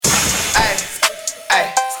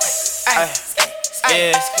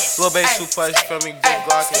Yeah, little baby suplex, you feel me? Big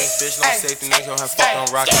Glock in this bitch, no safety, niggas don't have fuck on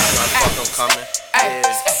rockin', fuck on coming. Yeah,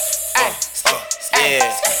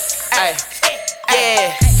 yeah,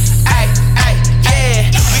 yeah, yeah.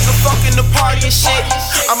 We can fuck in the party and shit.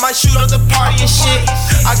 I might shoot up the party and shit.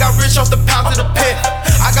 I got rich off the pound to the pit.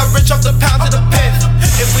 I got rich off the pound to the pit.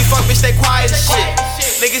 If we fuck, bitch, they quiet as shit.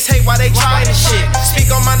 Niggas hate why they trying and shit. Speak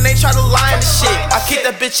on my name, try to lie and shit. I kick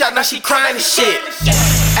that bitch out, now she crying and shit.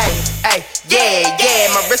 Ay, yeah,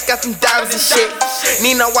 yeah, my wrist got some diamonds and shit.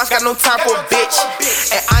 Nina watch, got no time for a bitch.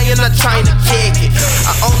 And I am not trying to kick it.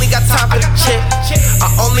 I only got time for the chick. I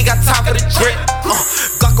only got time for the drip.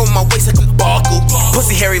 Glock on my waist like a buckle.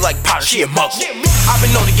 Pussy hairy like Potter, she a muggle. I've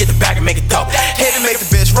been known to get the bag and make it double. Hit and make the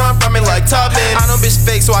bitch run from me like Tubman. I know bitch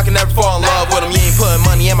fake, so I can never fall in love with him. You ain't putting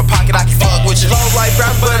money in my pocket, I can fuck with you. Low like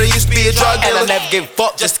brown butter, used to be a drug dealer. And I never gave a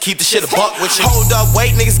fuck just to keep the shit a buck with you. Hold up,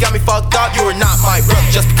 wait, niggas got me fucked up. You are not my brother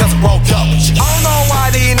just because I rolled up with you. I don't know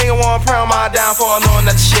why these niggas wanna pray on my downfall, knowing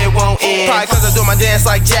that the shit won't end. Probably cause I do my dance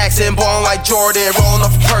like Jackson, born like Jordan, rolling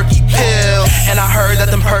off a perky pill. And I heard that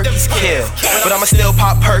them perkies kill, but I'ma still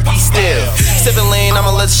pop perky still. Sippin' lean,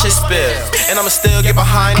 I'ma let the shit spill. And I'ma still get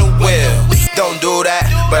behind the wheel. Don't do that,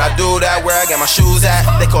 but I do that where I get my shoes at.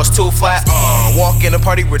 They cost too flat. Walk in the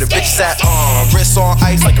party where the bitches at. Wrist on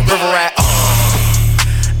ice like a river rat.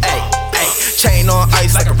 Chain on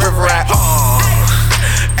ice like a river rat.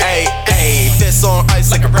 Fist on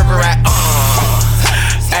ice like a river rat.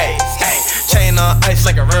 Chain on ice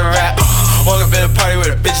like a river rat. Walk up in the party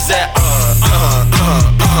where the bitches at.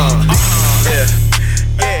 Yeah.